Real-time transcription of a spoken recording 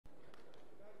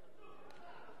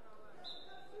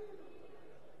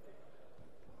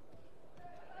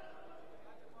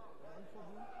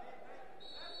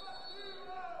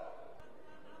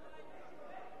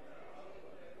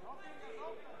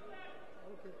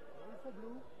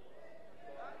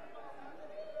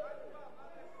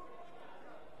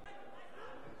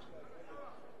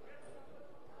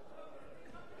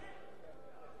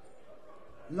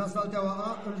La salteaua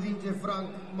A îl vinge Frank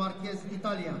Marquez,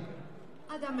 Italia.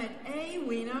 Adamet A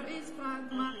winner is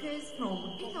Frank Marquez from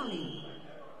Italy.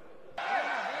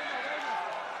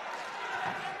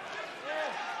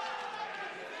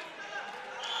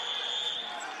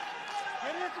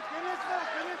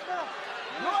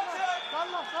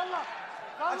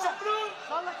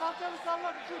 Salla kalçanı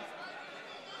salla düşür.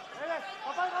 Evet,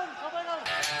 kafayı kaldır. Копай.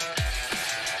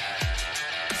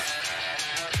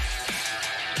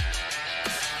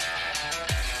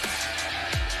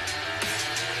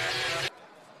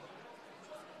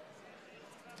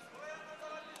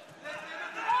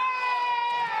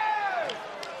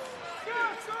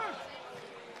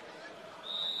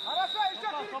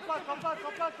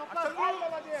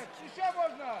 Молодец, еще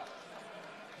можно.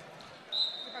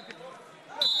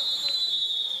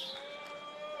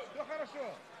 Все хорошо.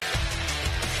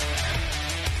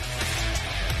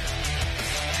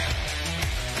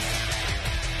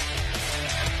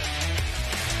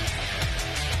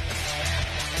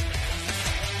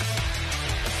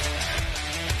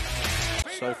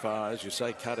 So far, as you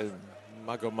say,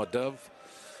 KADIMAGOMEDOV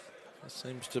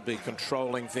seems to be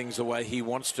controlling things the way he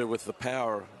wants to with the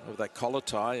power of that collar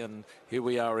tie. And here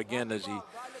we are again as he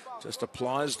just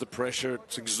applies the pressure.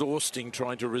 It's exhausting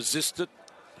trying to resist it.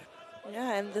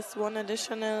 Yeah, and this one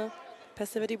additional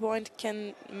passivity point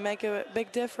can make a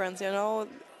big difference. You know,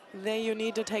 there you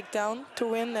need to take down to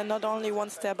win and not only one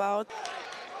step out.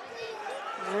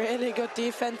 Really good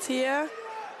defense here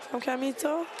from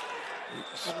Kamito.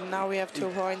 And now we have 2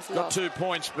 points Got lost. 2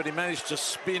 points, but he managed to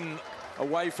spin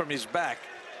away from his back,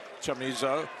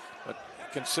 Chamizo, but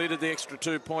conceded the extra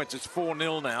 2 points. It's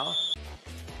 4-0 now.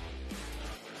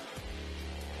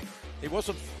 He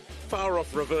wasn't far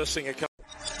off reversing a couple.